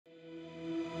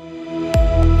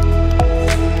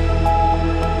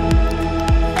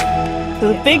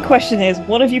the big question is,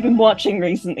 what have you been watching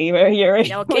recently, Yuri?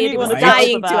 No, What do Katie you was want to tell us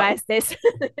dying to about? ask this.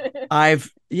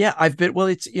 I've been well.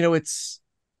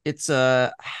 It's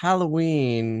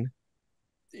Halloween.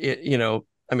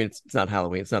 I mean, it's not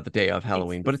Halloween. It's not the day of It's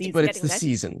Halloween, the but season. it's Getting the ready.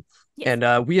 season. Yes,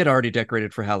 And we had already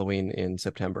decorated for Halloween in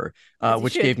September, as you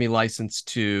which should. gave me license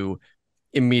to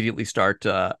immediately start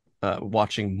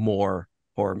watching more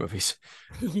horror movies.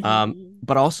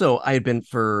 But also, I had been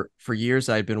for years.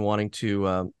 I had been wanting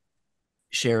to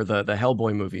share the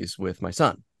Hellboy movies with my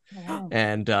son. Oh, wow.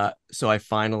 And so I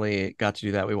finally got to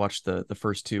do that. We watched the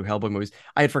first two Hellboy movies.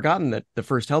 I had forgotten that the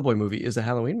first Hellboy movie is a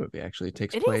Halloween movie. Actually, it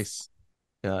takes It is. place,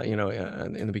 in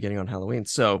the beginning on Halloween.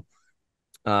 So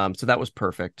that was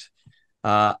perfect.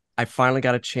 I finally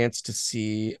got a chance to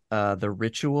see The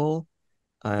Ritual,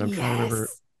 and I'm trying to remember.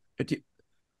 Yes.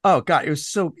 Oh God, it was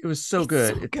so It's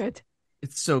good. so good.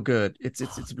 It's so good.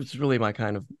 It's really my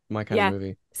kind of Yeah,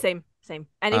 movie. same, same.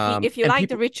 And if you And like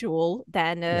the people, ritual,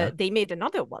 then yeah, they made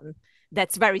another one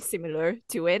that's very similar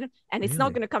to it. And it's not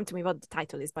really. going to come to me what the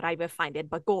title is, but I will find it.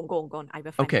 But go on, go on, go on. I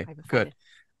will find it. Okay, I will find good. it.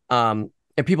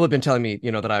 And people have been telling me,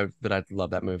 that I love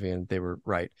that movie, and they were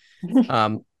right.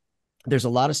 Um, there's a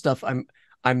lot of stuff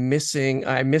I'm missing.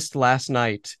 I missed last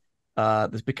night,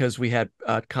 this because we had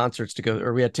concerts to go,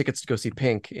 or we had tickets to go see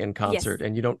Pink in Yes. concert,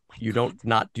 and you don't My you God. don't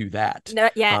not do that. No,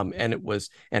 yeah. And it was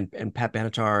and Pat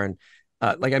Benatar, and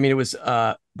like, I mean, it was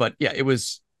but yeah, it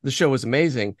was, the show was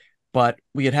amazing, but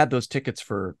we had those tickets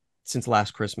for since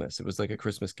last Christmas. It was like a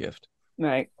Christmas gift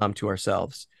Right. to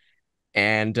ourselves.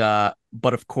 And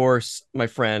but of course, my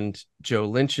friend Joe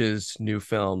Lynch's new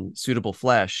film, Suitable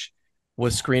Flesh,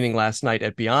 was screening last night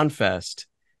at Beyond Fest.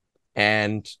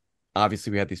 And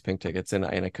obviously we had these Pink tickets, and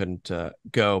I couldn't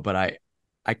go, but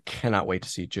I cannot wait to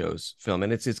see Joe's film.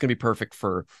 And it's gonna be perfect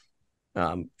for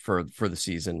the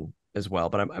season as well.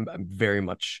 But I'm very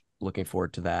much looking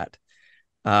forward to that.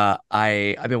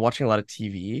 I've been watching a lot of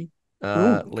TV Ooh,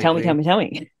 tell me, tell lately. me, tell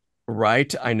me.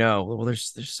 Right, I know. Well,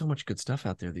 there's so much good stuff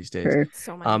out there these days. True.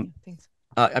 So many Um, new things.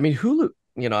 I mean, Hulu.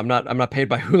 I'm not paid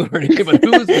by Hulu or anything, but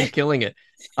Hulu's been killing it.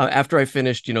 After I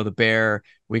finished, The Bear,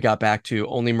 we got back to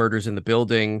Only Murders in the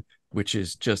Building, which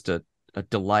is just a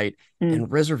delight. Mm.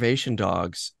 And Reservation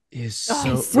Dogs is Oh,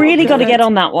 so it's so Really got to get good.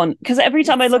 on that one, because every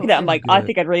time I It's look so at it, I'm good. like, I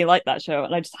think I'd really like that show,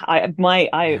 and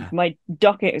Yeah, my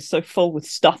docket is so full with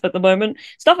stuff at the moment,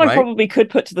 stuff I right. probably could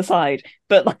put to the side,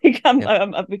 but like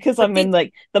Yeah. because But I'm in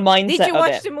like the did mindset you of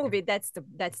watch it. the movie? That's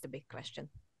the big question.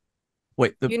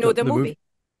 Wait, You know the movie?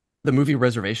 the movie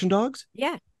Reservation Dogs.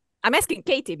 Yeah. I'm asking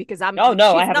Katie because Oh no, I she's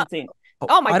not. haven't seen. Oh,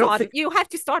 Oh my I don't God, think. you have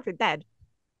to start with that.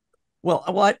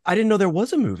 I didn't know there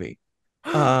was a movie.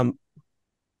 Um,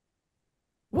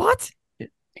 What?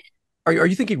 are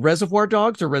you thinking Reservoir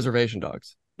Dogs or Reservation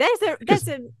Dogs? There's Because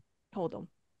a hold on.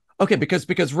 Okay,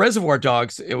 because Reservoir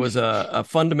Dogs, it was a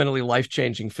fundamentally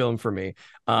life-changing film for me.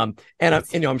 And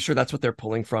I'm sure that's what they're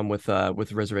pulling from with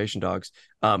Reservation Dogs.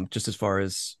 Just as far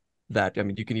as that, I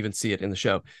mean, you can even see it in the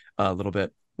show a little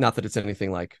bit. Not that it's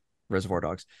anything like Reservoir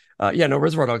Dogs. Yeah, no,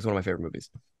 Reservoir Dogs is one of my favorite movies.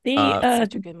 The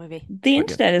Such a good movie. the But yeah,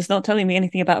 internet is not telling me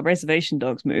anything about Reservation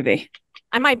Dogs movie.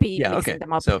 I might be yeah, mixing okay.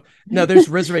 them up. So no, there's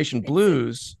Reservation Let's see.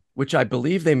 Blues, which I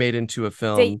believe they made into a They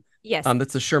film. yes.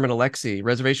 That's the Sherman Alexie.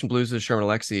 Reservation Blues is Sherman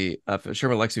Alexie.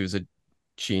 Sherman Alexie was a Yeah,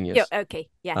 genius okay.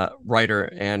 Yeah. writer,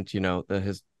 and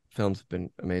his films have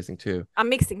been amazing too. I'm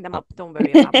mixing them Uh, up. Don't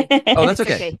worry about me. oh, that's It's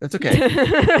okay. okay. That's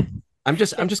okay. I'm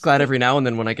just glad every now and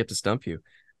then when I get to stump you,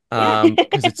 Yeah.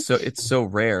 because it's so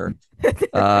rare.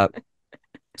 Uh,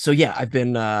 so yeah, I've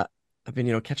been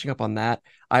catching up on that.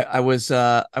 I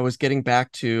was getting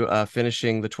back to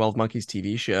finishing the 12 Monkeys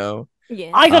TV show.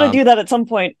 Yes. I gotta Um, do that at some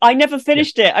point. I never yeah,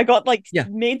 finished it. I got like yeah,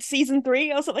 mid season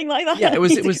 3 or something like that. yeah. I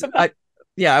need to go back.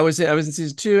 I was in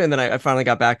season 2, and then I finally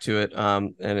got back to it.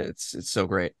 And it's so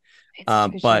great. It's such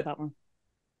a good show, But that one.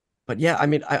 yeah, I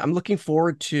mean, I'm looking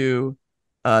forward to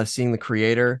seeing The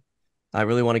Creator. I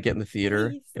really want to get in the theater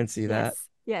Please. and see that.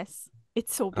 Yes. Yes.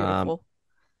 It's so Um, beautiful.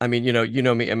 I mean,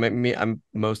 me. I'm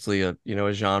mostly a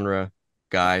genre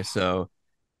guy, so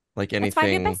like Let's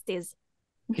find your anything. besties.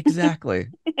 Exactly,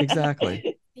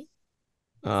 exactly. We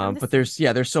found But this.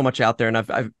 there's so much out there,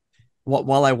 and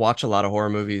while I watch a lot of horror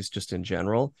movies just in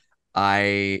general,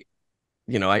 I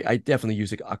I definitely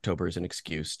use October as an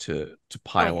excuse to Oh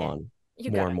pile yeah. on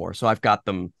You more got and it. more. So I've got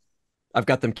them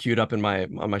queued up in my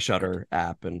on my Good. Shutter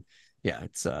app, and yeah,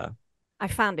 it's I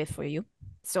found it for you.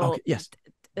 So okay. Yes.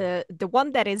 the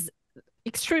one that is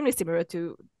extremely similar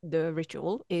to the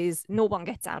ritual is No One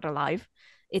Gets Out Alive.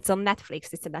 It's on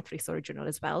Netflix. It's a Netflix original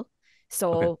as well. Okay.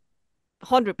 So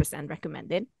 100%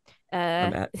 recommended.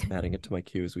 I'm Uh, adding it to my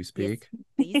queue as we yes, speak.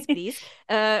 please, please.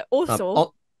 Um, Also,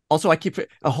 al- Also, I keep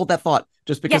hold that thought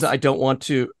just because Yes. I don't want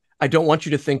you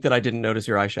to think that I didn't notice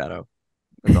your eyeshadow.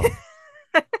 That's all.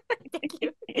 Thank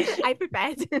you. I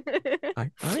prepared.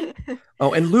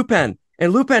 Oh, and Lupin. I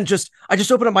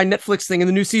just opened up my Netflix thing, and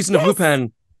the new season of Yes.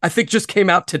 Lupin, I think, just came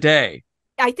out today.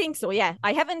 I think so, yeah.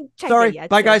 I haven't checked Sorry. it yet.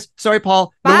 Bye, so- guys. Sorry,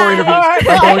 Paul. No Bye. more interviews. All right,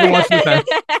 I'm bye. going to watch Lupin.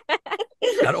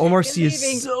 God, Omar Sy leaving.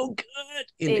 is so good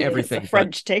in It is. everything. The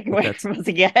French taking away that's- from us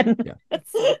again. Yeah.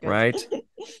 It's so good. Right?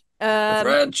 The Um,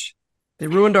 French. They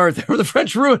ruined the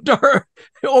French ruined our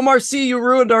Omar Sy, you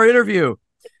ruined our interview.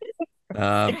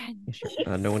 No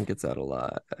one gets out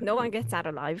alive. No one gets out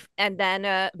alive. And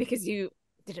then because you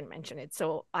didn't mention it,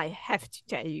 so I have to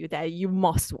tell you that you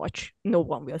must watch No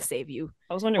One Will Save You.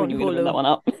 I was wondering when On you were going to bring that Hulu. one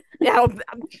up. Yeah,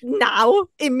 now,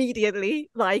 immediately.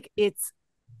 Like, it's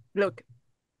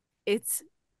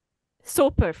so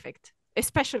perfect,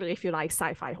 especially if you like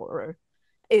sci-fi horror.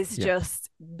 It's just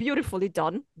beautifully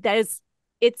done. It's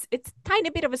tiny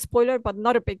bit of a spoiler, but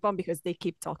not a big one because they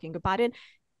keep talking about it.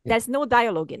 There's no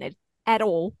dialogue in it at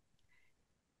all.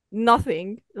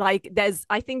 Nothing. Like,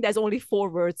 I think there's only 4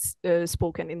 words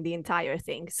spoken in the entire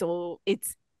thing. So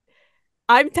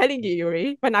I'm telling you,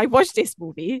 Yuri, when I watched this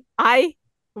movie, I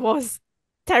was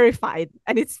terrified,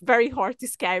 and it's very hard to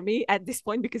scare me at this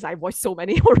point because I watched so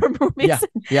many horror movies.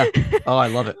 Yeah. Oh, I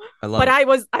love it. But I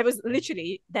was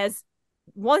literally, there's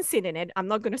one scene in it, I'm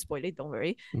not gonna spoil it, don't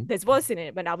worry. There's one scene in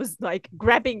it when I was like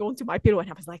grabbing onto my pillow and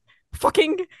I was like,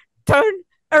 fucking turn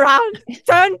around,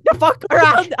 turn the fuck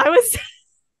around. I was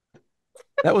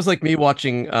That was like me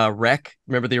watching Wreck.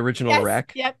 Remember the original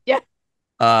Wreck? Yeah.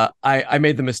 I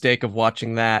made the mistake of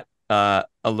watching that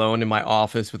alone in my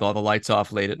office with all the lights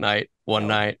off late at night one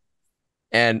night.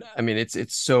 And I mean,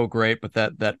 it's so great, but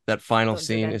that final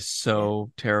scene is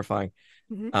so terrifying.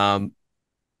 What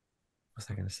was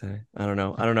I gonna say? I don't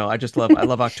know. I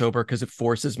love October because it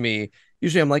forces me.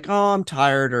 Usually I'm like, oh, I'm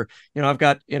tired, or I've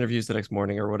got interviews the next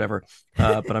morning or whatever.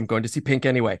 But I'm going to see Pink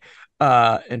anyway,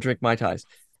 and drink Mai Tais.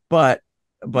 But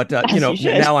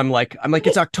now I'm like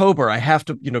it's October. I have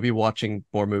to be watching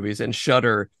more movies, and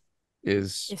Shudder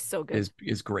is so good.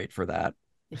 is great for that.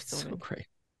 It's so great.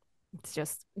 It's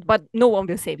just, but No One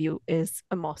Will Save You is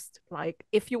a must. Like,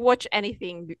 if you watch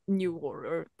anything new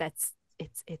horror, it's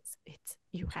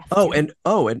you have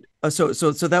to.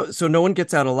 So No One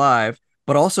Gets Out Alive,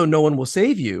 but also No One Will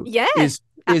Save You. Yeah. Is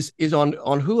on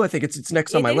Hulu. I think it's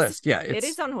next on my list. Yeah, it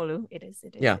is on Hulu. It is.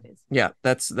 Yeah.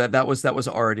 That was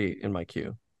already in my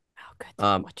queue. Oh,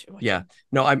 good. Watch yeah. it.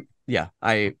 No, I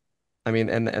mean,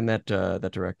 and that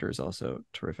director is also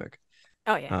terrific.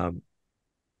 Oh yeah.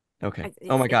 Okay.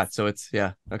 Oh my God. So it's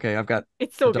okay. I've got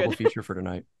it's so a double good. feature for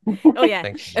tonight. Oh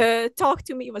yeah. Talk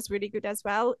to Me was really good as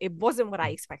well. It wasn't what I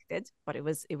expected, but it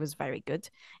was very good.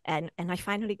 And I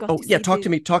finally got. Oh yeah. Talk to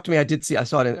me. I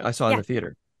saw it in the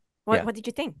theater. What did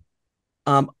you think?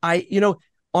 On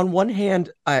one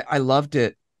hand, I loved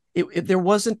it. There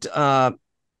wasn't a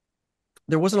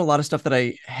lot of stuff that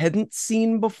I hadn't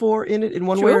seen before in it in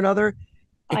one way or another,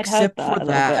 except for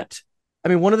that. I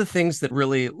mean, one of the things that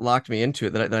really locked me into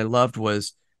it that I loved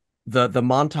was the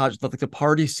montage, the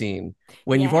party scene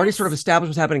when you've already sort of established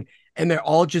what's happening, and they're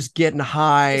all just getting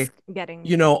high,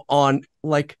 on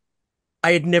like.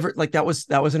 I had never that was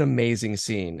an amazing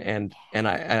scene, and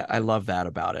I love that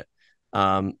about it.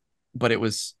 But it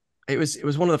was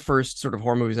one of the first sort of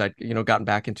horror movies I'd gotten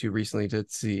back into recently to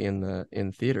see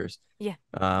in theaters. Yeah.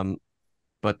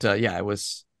 But it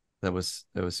was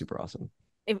super awesome.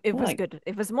 It was good.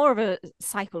 It was more of a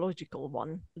psychological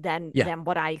one than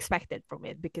what I expected from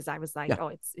it, because I was like, oh,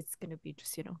 it's gonna be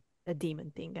just a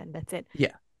demon thing and that's it.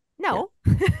 Yeah. No.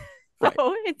 Right.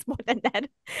 No, it's more than that.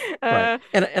 Right.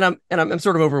 And I'm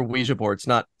sort of over Ouija boards.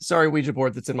 Not sorry, Ouija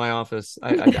board that's in my office.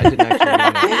 I didn't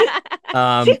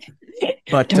actually.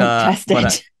 But don't test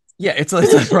it. It's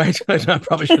right. I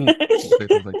probably shouldn't say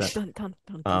things like that.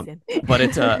 Don't. But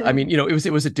it's I mean,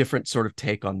 it was a different sort of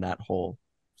take on that whole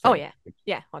thing. Oh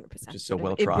yeah, 100%. Just so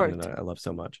well trodden, and I love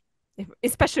so much.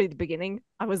 Especially at the beginning,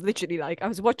 I was literally like, I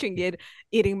was watching it,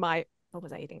 eating my, what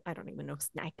was I eating? I don't even know,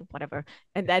 snack, whatever.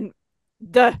 And then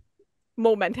the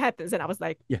moment happens, and I was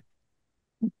like,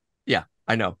 yeah,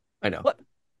 I know. What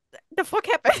the fuck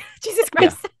happened? Jesus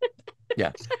Christ.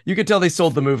 Yeah. You could tell they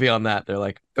sold the movie on that. They're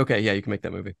like, okay, yeah, you can make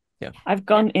that movie. Yeah. I've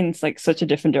gone in like such a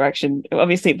different direction,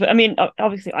 obviously, but I mean,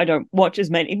 obviously I don't watch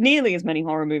nearly as many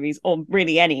horror movies, or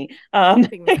really any in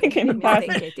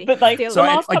comparison. But like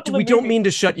we don't mean to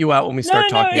shut you out when we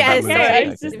start talking about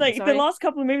movies. It's just like the last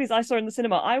couple of movies I saw in the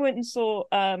cinema, I went and saw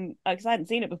because I hadn't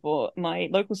seen it before. My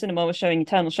local cinema was showing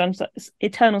Eternal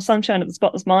Sunshine of the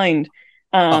Spotless Mind,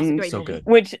 So good.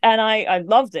 Which, and I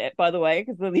loved it, by the way,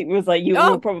 because Lily was like, you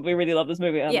will probably really love this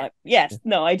movie. And I'm like, yes,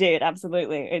 no, I did,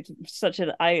 absolutely. It's such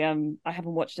a I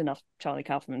haven't watched enough Charlie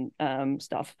Kaufman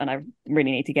stuff, and I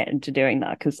really need to get into doing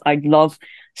that because I love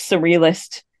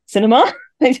surrealist cinema.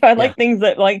 I like things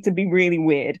that like to be really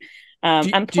weird.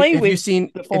 And play with.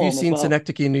 Have you seen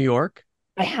Synecdoche, New York?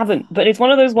 I haven't, but it's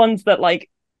one of those ones that like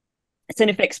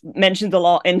Cinefix mentions a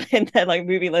lot in their like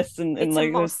movie lists and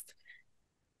like those.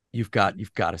 You've got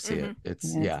to see it.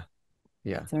 It's But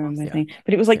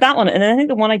it was like that one, and then I think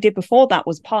the one I did before that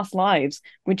was Past Lives,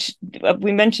 which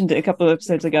we mentioned it a couple of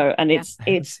episodes ago, and it's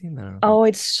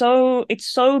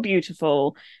so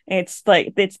beautiful. It's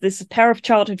like it's this pair of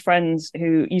childhood friends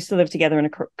who used to live together in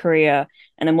Korea,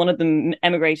 and then one of them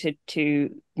emigrated to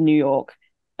New York,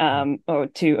 or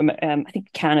to I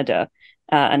think Canada,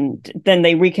 and then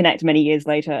they reconnect many years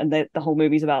later, and the whole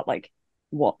movie's about like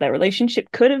what their relationship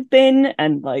could have been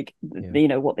and like you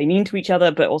know what they mean to each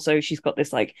other, but also she's got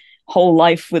this like whole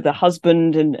life with a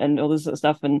husband and all this sort of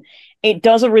stuff, and it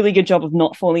does a really good job of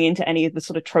not falling into any of the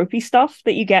sort of tropey stuff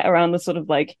that you get around the sort of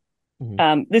like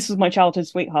this was my childhood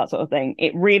sweetheart sort of thing.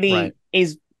 It really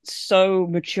is so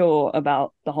mature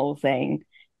about the whole thing.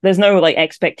 There's no like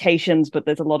expectations, but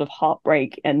there's a lot of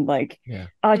heartbreak and like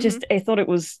I thought it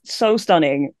was so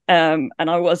stunning. And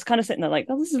I was kind of sitting there like,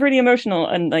 oh, this is really emotional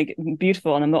and like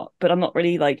beautiful, and I'm not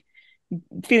really like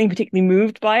feeling particularly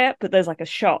moved by it. But there's like a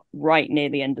shot right near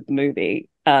the end of the movie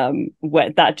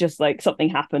where that just like something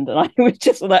happened, and I was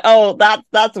just like, oh,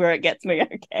 that's where it gets me.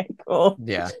 Okay, cool.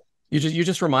 Yeah. You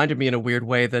just reminded me in a weird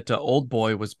way that Old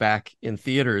Boy was back in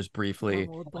theaters briefly,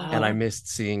 and I missed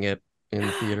seeing it in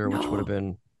the theater, which would have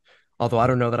been. Although I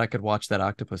don't know that I could watch that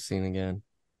octopus scene again.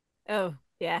 Oh,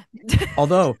 yeah.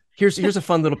 Although here's a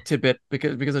fun little tidbit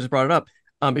because I just brought it up.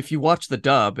 If you watch the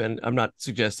dub, and I'm not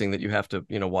suggesting that you have to,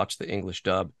 watch the English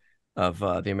dub of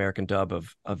the American dub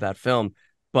of that film,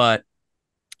 but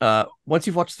once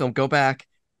you've watched the film, go back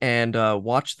and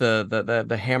watch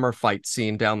the hammer fight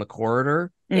scene down the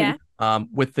corridor. Yeah.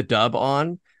 With the dub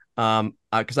on,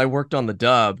 because I worked on the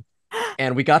dub,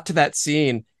 and we got to that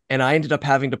scene. And I ended up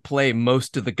having to play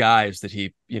most of the guys that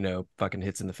he, fucking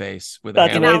hits in the face with a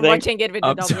hammer. Now I'm watching it with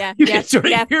the dub. So you can sort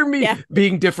of hear me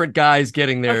being different guys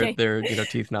getting their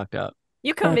teeth knocked out.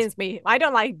 You convinced me. I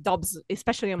don't like dubs,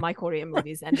 especially on my Korean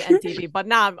movies and TV. But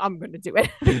now I'm going to do it.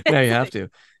 Now you have to.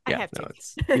 I have to.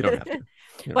 You don't have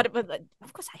to. But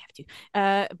of course I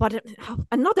have to. But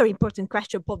another important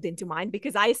question popped into mind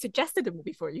because I suggested a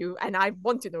movie for you, and I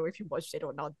want to know if you watched it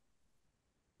or not.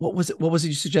 What was it? What was it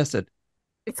you suggested?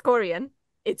 It's Korean.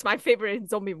 It's my favorite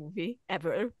zombie movie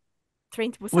ever.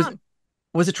 Train to Busan.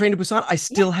 Was it Train to Busan? I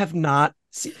still have not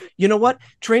seen. You know what?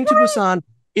 Train to Busan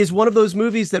is one of those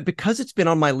movies that, because it's been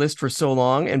on my list for so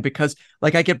long, and because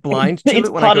like I get blind to it's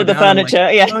it when part I go of the down, furniture.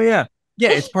 like, oh yeah,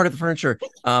 it's part of the furniture.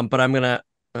 But I'm gonna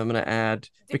add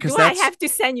because I have to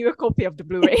send you a copy of the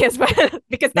Blu-ray as well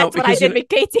because that's what I did with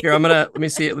Katie. Here, let me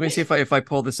see if I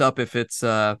pull this up, if it's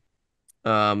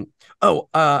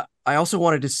I also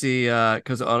wanted to see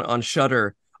because on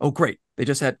Shudder. Oh, great! They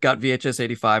just got VHS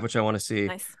 85, which I want to see.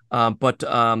 Nice. But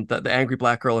the Angry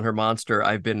Black Girl and Her Monster,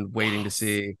 I've been waiting to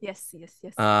see. Yes.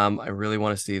 I really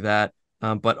want to see that.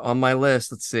 But on my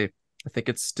list, let's see. I think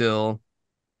it's still.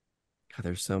 God,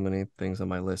 there's so many things on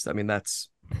my list. I mean, that's.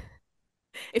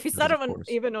 If it's not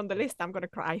even on the list, I'm gonna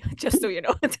cry. Just so you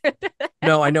know.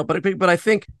 No, I know, but I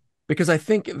think because I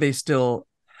think they still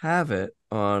have it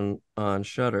on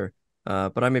Shudder.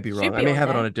 But I may be wrong. I may have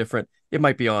it on a different. It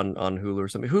might be on Hulu or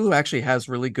something. Hulu actually has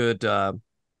really good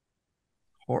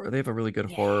horror. They have a really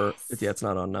good horror. Yeah, it's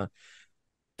not on.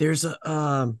 There's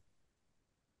a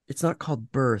it's not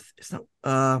called Birth. It's not.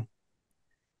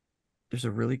 There's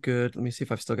a really good. Let me see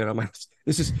if I've still got it on my list.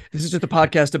 This is just a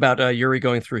podcast about Yuri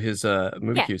going through his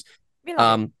movie cues.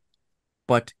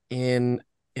 But in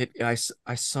it, I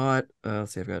saw it.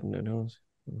 Let's see. I've got no.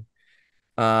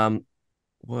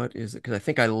 What is it? Because I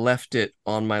think I left it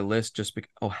on my list just because.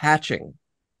 Oh, Hatching.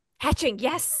 Hatching,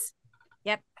 yes.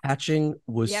 Yep. Hatching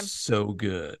was so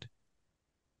good,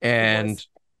 and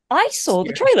I saw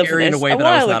the trailer for this in a way that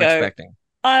I was not expecting.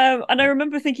 And I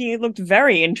remember thinking it looked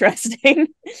very interesting.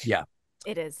 Yeah,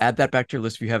 it is. Add that back to your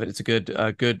list if you have it. It's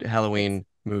a good Halloween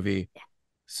movie. Yeah.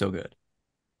 So good.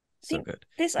 So good.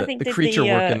 I think the creature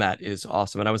work in that is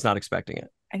awesome, and I was not expecting it.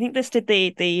 I think this did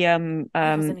the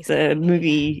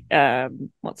movie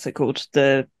what's it called?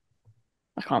 I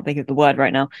can't think of the word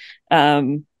right now.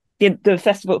 The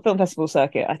film festival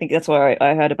circuit. I think that's where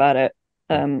I heard about it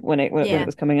when it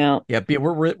was coming out. Yeah,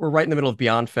 we're right in the middle of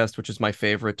Beyond Fest, which is my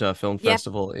favorite film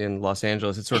festival in Los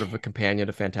Angeles. It's sort of a companion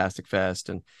to Fantastic Fest,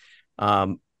 and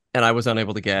and I was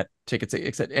unable to get tickets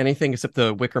except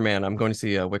the Wicker Man. I'm going to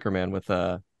see a Wicker Man with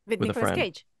a Nicolas friend.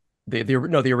 Cage. The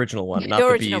original one, not The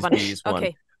the original one. bees one.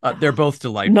 Okay. They're both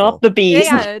delightful. Not the bees.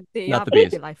 They Not are the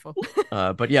bees. delightful.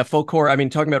 But yeah, folk horror. I mean,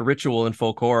 talking about ritual and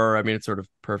folk horror, I mean, it's sort of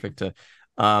perfect to.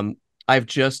 I've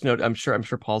just noted. I'm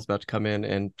sure Paul's about to come in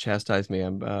and chastise me.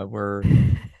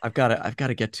 I've got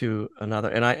to get to another,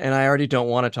 and I already don't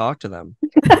want to talk to them.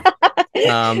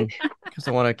 Because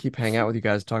I want to keep hanging out with you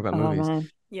guys and talk about movies. Man.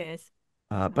 Yes.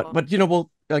 But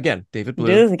we'll again, David Blue.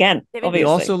 Do this again. David Obviously. He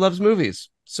also loves movies,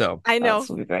 so I know. This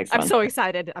will be very fun. I'm so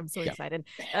excited. Excited.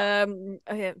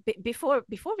 Before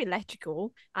we let you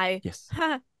go, yes.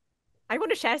 I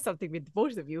want to share something with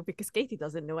both of you because Katie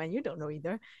doesn't know and you don't know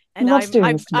either. And I've been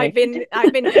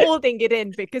holding it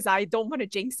in because I don't want to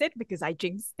jinx it because I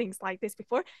jinxed things like this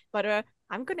before. But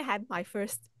I'm gonna have my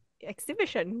first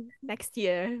exhibition next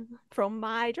year from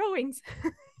my drawings.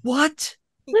 What?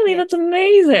 Lily, that's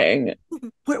amazing.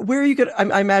 Where are you gonna?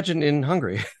 I imagine in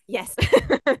Hungary. Yes.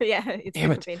 Yeah. It's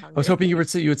Damn it! in Hungary. I was hoping you would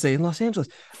say in Los Angeles.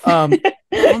 Oh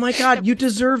my God, you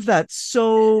deserve that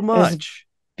so much.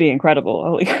 Be incredible.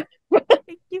 Holy.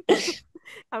 Thank you.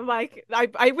 I'm like,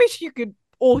 I wish you could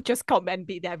all just come and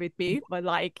be there with me, but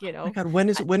like, you know. Oh my God, when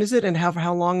is it, and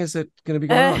how long is it going to be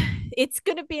going on? It's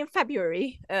going to be in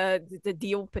February.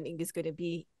 The opening is going to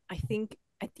be, I think,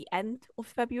 at the end of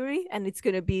February, and it's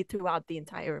going to be throughout the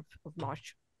entire of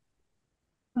March.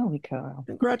 Holy cow!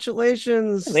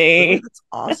 Congratulations! Really? That's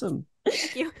awesome.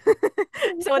 Thank you.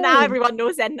 So now everyone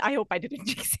knows, and I hope I didn't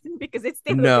jinx it because it's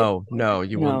still No,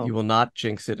 you will not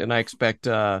jinx it, and I expect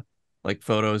like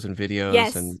photos and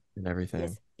videos and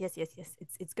everything. Yes.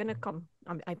 It's gonna come.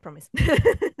 I promise.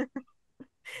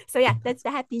 So yeah, that's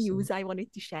the happy news I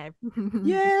wanted to share.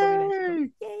 Yay!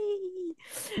 Yay!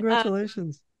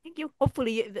 Congratulations. Thank you.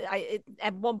 Hopefully,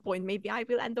 at one point, maybe I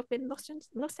will end up in Los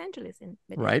Angeles.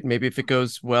 Right. Maybe if it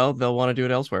goes well, they'll want to do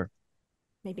it elsewhere.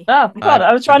 Maybe. Oh God!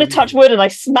 I was trying to touch wood and I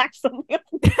smacked something.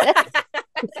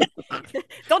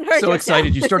 Don't hurt yourself. So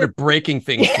excited! You started breaking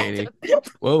things, Katie.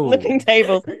 Whoa! Flipping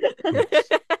tables.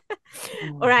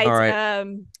 All right.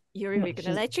 Yuri, we're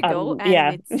gonna let you go. And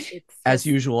yeah. It's as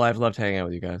usual. I've loved hanging out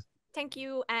with you guys. Thank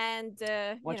you, and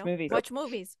watch movies. Watch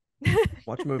movies.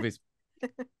 Watch movies.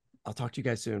 I'll talk to you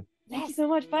guys soon. Thank you so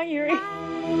much. Bye, Yuri.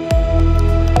 Bye.